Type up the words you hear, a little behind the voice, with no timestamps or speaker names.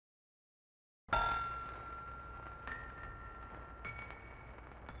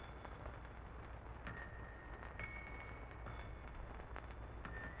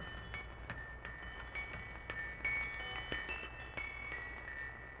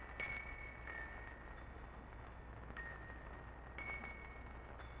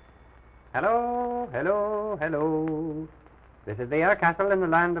Hello, hello, hello. This is the air castle in the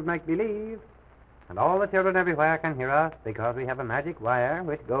land of make-believe, and all the children everywhere can hear us because we have a magic wire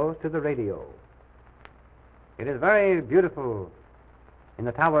which goes to the radio. It is very beautiful in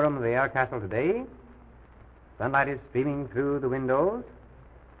the tower room of the air castle today. Sunlight is streaming through the windows,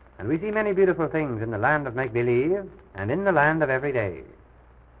 and we see many beautiful things in the land of make-believe and in the land of every day.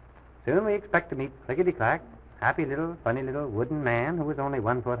 Soon we expect to meet Clickety-Clack, happy little, funny little wooden man who is only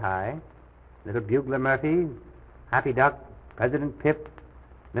 1 foot high, little Bugler Murphy, Happy Duck, President Pip,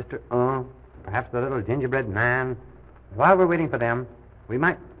 Mr. Perhaps the little gingerbread man. While we're waiting for them, we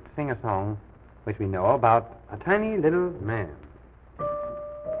might sing a song which we know about a tiny little man.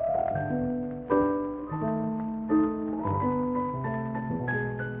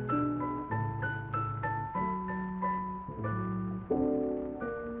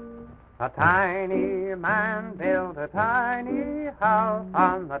 A tiny man built a tiny house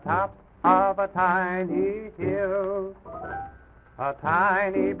on the top of a tiny hill. A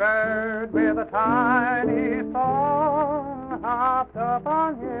tiny bird with a tiny song hopped up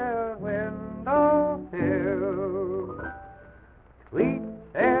on his windowsill. Sweet,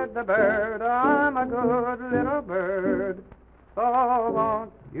 said the bird, I'm a good little bird, so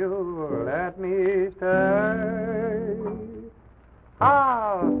won't you let me stay?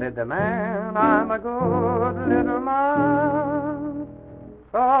 Ah, said the man, I'm a good little man,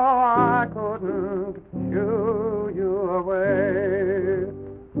 so I couldn't shoo you away.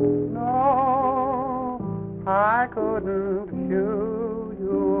 No, I couldn't shoo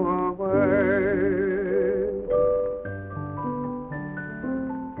you away.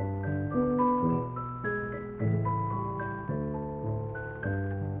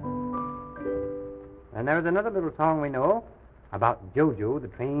 And there is another little song we know about Jojo, the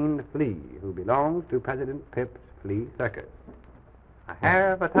trained flea, who belongs to President Pip's flea circus. I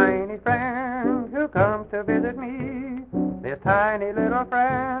have a tiny friend who comes to visit me. This tiny little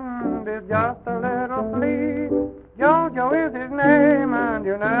friend is just a little flea. Jojo is his name, and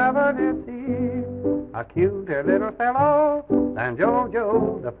you never did see a cuter little fellow than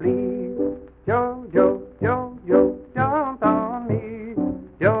Jojo the flea. Jojo, Jojo, jumped on me.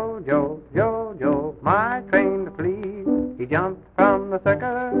 Jojo, Jojo, my trained flea. He jumped from the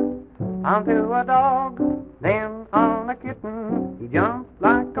circus onto a dog, then on a kitten. He jumped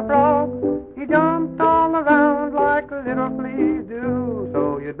like a frog. He jumped all around like little fleas do.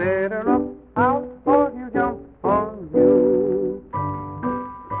 So you'd better look out or he'll jump on you.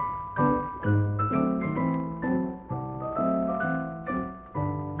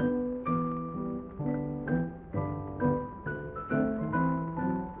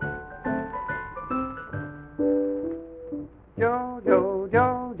 Jojo,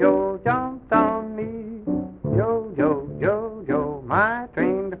 Jojo, jumped on me. Jojo, Jojo, my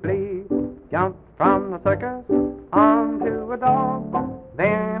trained flea. Jumped from the circus onto a dog,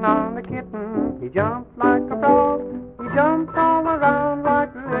 then on the kitten. He jumped like a frog. He jumped all around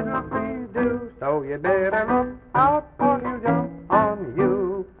like little fleas do. So you better look out or he'll jump on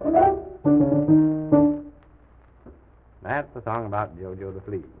you. That's the song about Jojo the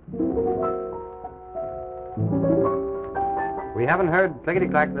flea. We haven't heard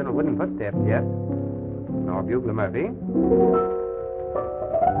Clickety-Clack's little wooden footsteps yet, nor Bugler Murphy,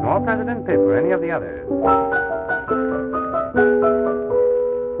 nor President Pip or any of the others.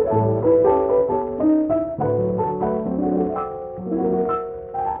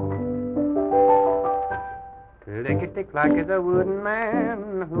 Clickety-Clack is a wooden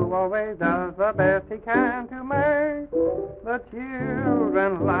man who always does the best he can to make the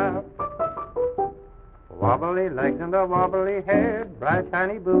children laugh. Wobbly legs and a wobbly head, bright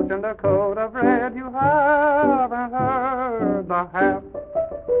shiny boots and a coat of red, you haven't heard the half.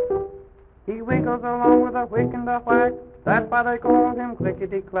 He wiggles along with a whick and a whack, that's why they call him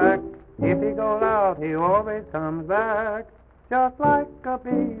Clickety-Clack. If he goes out, he always comes back, just like a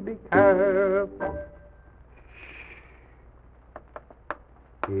baby calf.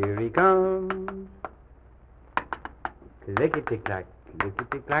 Here he comes. Clickety-Clack,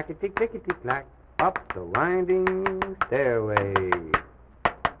 clickety-clackety, clickety-clack, up the winding stairway.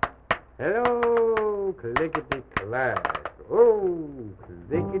 Hello, Clickety-Clack. Oh,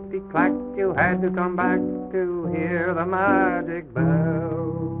 Clickety-Clack, you had to come back to hear the magic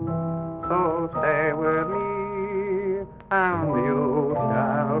bell. So stay with me, and you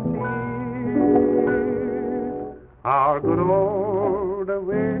shall see our good old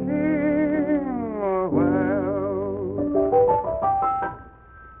wishing well.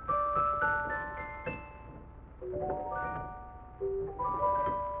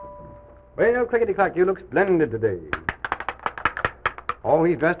 Well, Clickety-Clack, you look splendid today. Oh,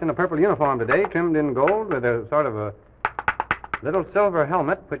 he's dressed in a purple uniform today, trimmed in gold with a sort of a little silver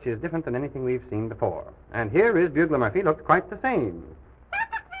helmet, which is different than anything we've seen before. And here is Bugler Murphy, looks quite the same.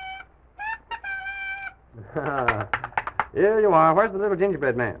 Here you are. Where's the little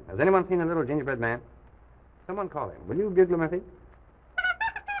gingerbread man? Has anyone seen the little gingerbread man? Someone call him. Will you, Bugler Murphy?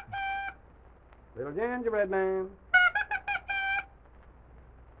 Little gingerbread man.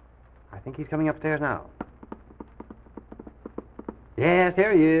 I think he's coming upstairs now. Yes,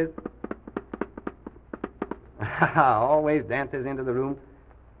 here he is. Always dances into the room.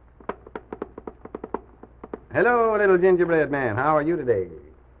 Hello, little gingerbread man. How are you today?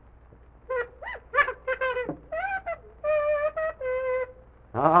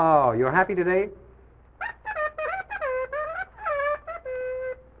 Oh, you're happy today?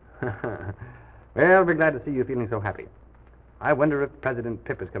 Well, we're glad to see you feeling so happy. I wonder if President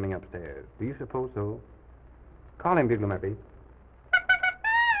Pip is coming upstairs. Do you suppose so? Call him, Bugler Murphy.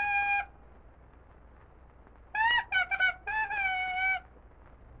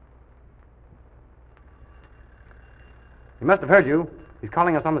 He must have heard you. He's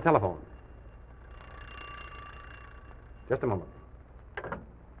calling us on the telephone. Just a moment.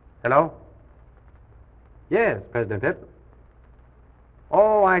 Hello? Yes, President Pip.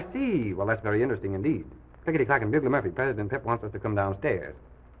 Oh, I see. Well, that's very interesting indeed. Clickety-Clack and Bugler Murphy, President Pip wants us to come downstairs.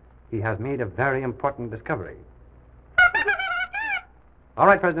 He has made a very important discovery. All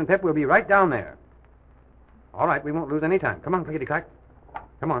right, President Pip, we'll be right down there. All right, we won't lose any time. Come on, Clickety-Clack.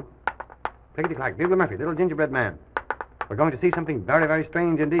 Come on. Clickety-Clack, Bugler Murphy, little gingerbread man. We're going to see something very, very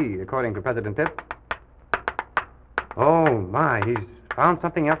strange indeed, according to President Pip. Oh, my, he's found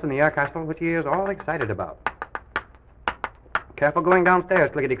something else in the air castle which he is all excited about. Careful going downstairs,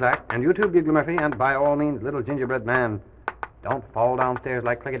 Clickety-Clack, and you too, Bugler Murphy, and by all means, little gingerbread man, don't fall downstairs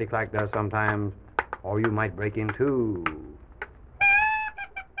like Clickety-Clack does sometimes, or you might break in too.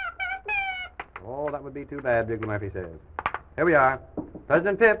 Oh, that would be too bad, Bugler Murphy says. Here we are.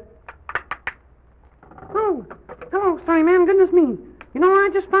 President Pip. Oh, hello, sorry, man. Goodness me. You know, I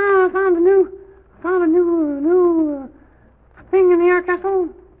just found a new thing in the air castle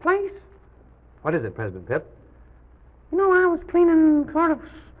place. What is it, President Pip? You know, I was cleaning, sort of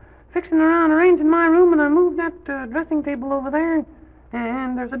fixing around, arranging my room, and I moved that dressing table over there,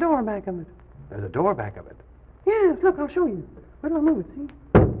 and there's a door back of it. There's a door back of it? Yes, look, I'll show you. Where did I move it, see?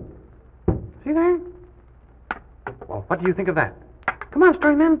 See there? Well, what do you think of that? Come on,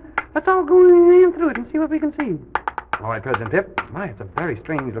 story man. Let's all go in through it and see what we can see. All right, President Pip. My, it's a very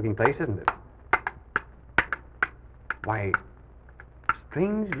strange-looking place, isn't it? Why,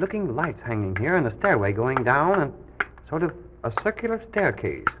 strange-looking lights hanging here and a stairway going down and sort of a circular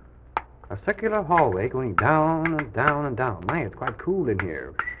staircase. A circular hallway going down and down and down. My, it's quite cool in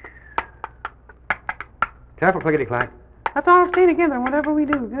here. Careful, Clickety-Clack. Let's all stay together, whatever we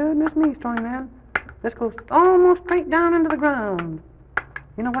do. Goodness me, story man. This goes almost straight down into the ground.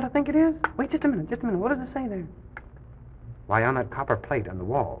 You know what I think it is? Wait just a minute. What does it say there? Why, on that copper plate on the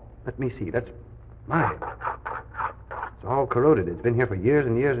wall. Let me see. That's... My. It's all corroded. It's been here for years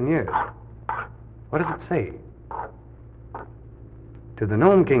and years and years. What does it say? To the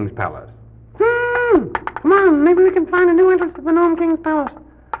Gnome King's palace. Come on. Maybe we can find a new entrance to the Gnome King's palace.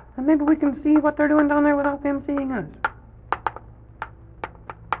 And maybe we can see what they're doing down there without them seeing us.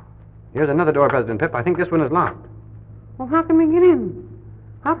 Here's another door, President Pip. I think this one is locked. Well, how can we get in?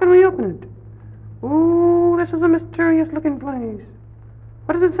 How can we open it? Oh, this is a mysterious-looking place.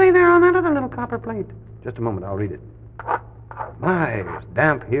 What does it say there on that other little copper plate? Just a moment, I'll read it. My, it's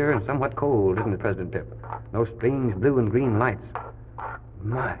damp here and somewhat cold, isn't it, President Pip? Those strange blue and green lights.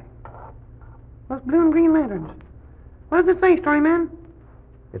 My. Those blue and green lanterns. What does it say, story man?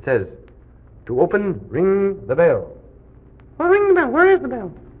 It says, to open, ring the bell. Well, ring the bell. Where is the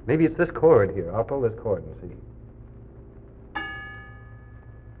bell? Maybe it's this cord here. I'll pull this cord and see.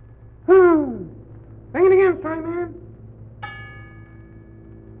 Ring it again, story man.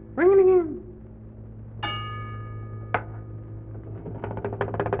 Ring it again.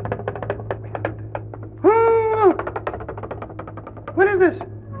 Oh, look. What is this?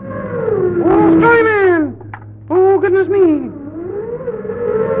 Oh, story man. Oh, goodness me.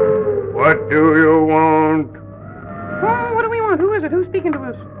 What do you want? Oh, what do we want? Who is it? Who's speaking to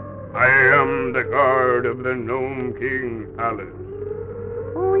us? I am the guard of the Gnome King's palace.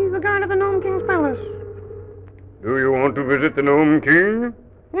 Oh, he's the guard of the Gnome King's palace. Do you want to visit the Gnome King?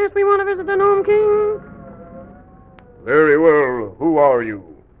 Yes, we want to visit the Gnome King. Very well. Who are you?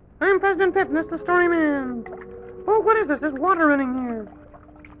 I'm President Pip, and this is the story man. Oh, what is this? There's water running here.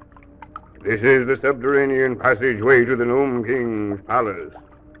 This is the subterranean passageway to the Gnome King's palace.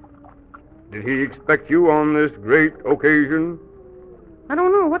 Did he expect you on this great occasion? I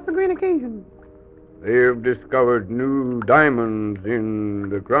don't know. What's the great occasion? They have discovered new diamonds in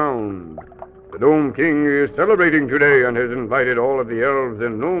the ground. The Gnome King is celebrating today and has invited all of the elves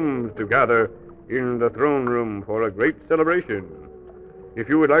and gnomes to gather in the throne room for a great celebration. If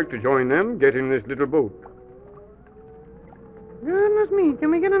you would like to join them, get in this little boat. Goodness me. Can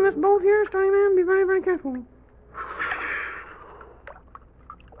we get in this boat here, Story Man? Be very, very careful.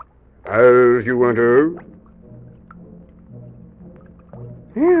 As you enter,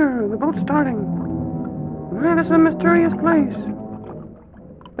 Here, the boat's starting. Man, this is a mysterious place.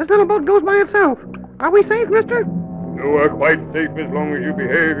 This little boat goes by itself. Are we safe, mister? you are quite safe as long as you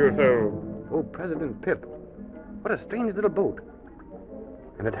behave yourself. Oh, President Pip. What a strange little boat.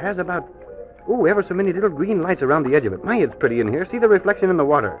 And it has about, ever so many little green lights around the edge of it. My, it's pretty in here. See the reflection in the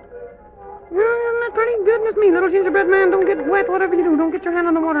water. Isn't that pretty? Goodness me, little gingerbread man, don't get wet, whatever you do. Don't get your hand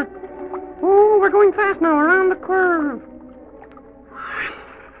in the water. Oh, we're going fast now, around the curve.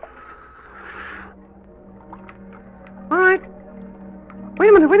 All right. Wait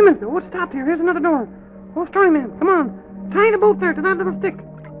a minute. Oh, it stopped here. Here's another door. Oh, Story Man, come on. Tie the boat there to that little stick.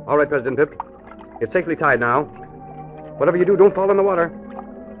 All right, President Pip. It's safely tied now. Whatever you do, don't fall in the water.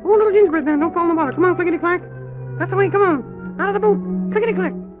 Oh, little gingerbread man, don't fall in the water. Come on, Clickety-Clack. That's the way, come on. Out of the boat.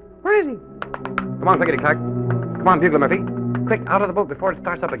 Clickety-Clack. Where is he? Come on, Clickety-Clack. Come on, Bugler Murphy. Quick, out of the boat before it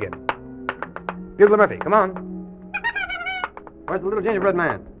starts up again. Bugler Murphy, come on. Where's the little gingerbread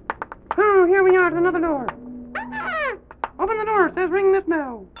man? Oh, here we are at another door. Open the door. It says ring this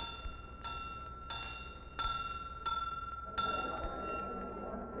bell.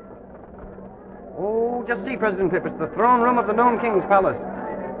 Oh, just see, President Pip. It's the throne room of the Gnome King's palace.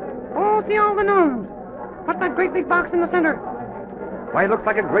 Oh, see all the gnomes. What's that great big box in the center? Why, it looks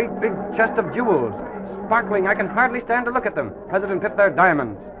like a great big chest of jewels. Sparkling. I can hardly stand to look at them. President Pip, they're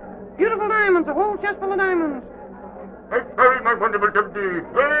diamonds. Beautiful diamonds, a whole chest full of diamonds. That's very my wonderful tempting.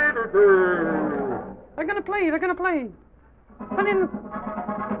 They're gonna play. Put in.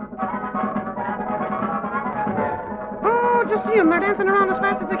 Oh, just see them. They're dancing around as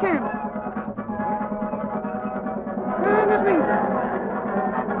fast as they can. Goodness me.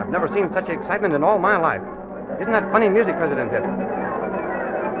 I've never seen such excitement in all my life. Isn't that funny music, President Pip?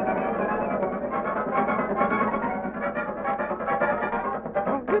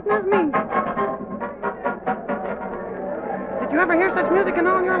 Oh, goodness me. Did you ever hear such music in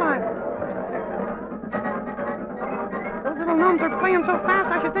all your life? Those little gnomes are playing so fast,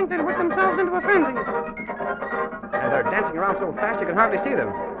 I should think they'd work themselves into a frenzy. And they're dancing around so fast you can hardly see them.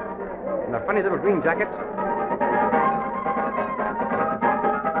 And their funny little green jackets.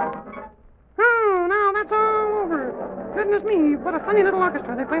 Oh, now that's all over. Goodness me, what a funny little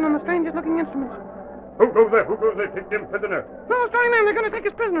orchestra. They're playing on the strangest looking instruments. Who goes there? Take them prisoner. No, Story Man, they're going to take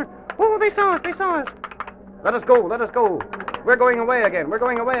us prisoner. Oh, they saw us. Let us go. We're going away again.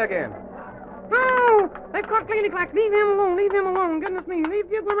 No, they've caught Clickety-Clack. Leave him alone. Goodness me, leave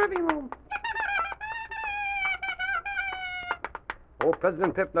Bugler Murphy alone. Oh,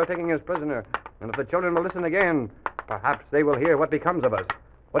 President Pip, they're taking us prisoner. And if the children will listen again, perhaps they will hear what becomes of us.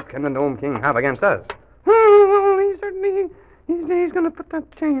 What can the Gnome King have against us? Oh, well, he certainly, he's going to put that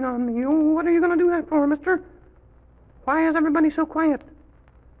chain on me. Oh, what are you going to do that for, mister? Why is everybody so quiet?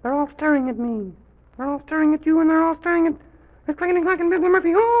 They're all staring at me. They're all staring at you, and they're all staring at Clickety-Clack and Bugler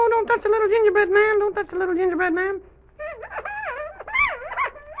Murphy. Oh, don't touch the little gingerbread man.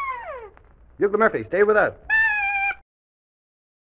 Bugler Murphy, stay with us.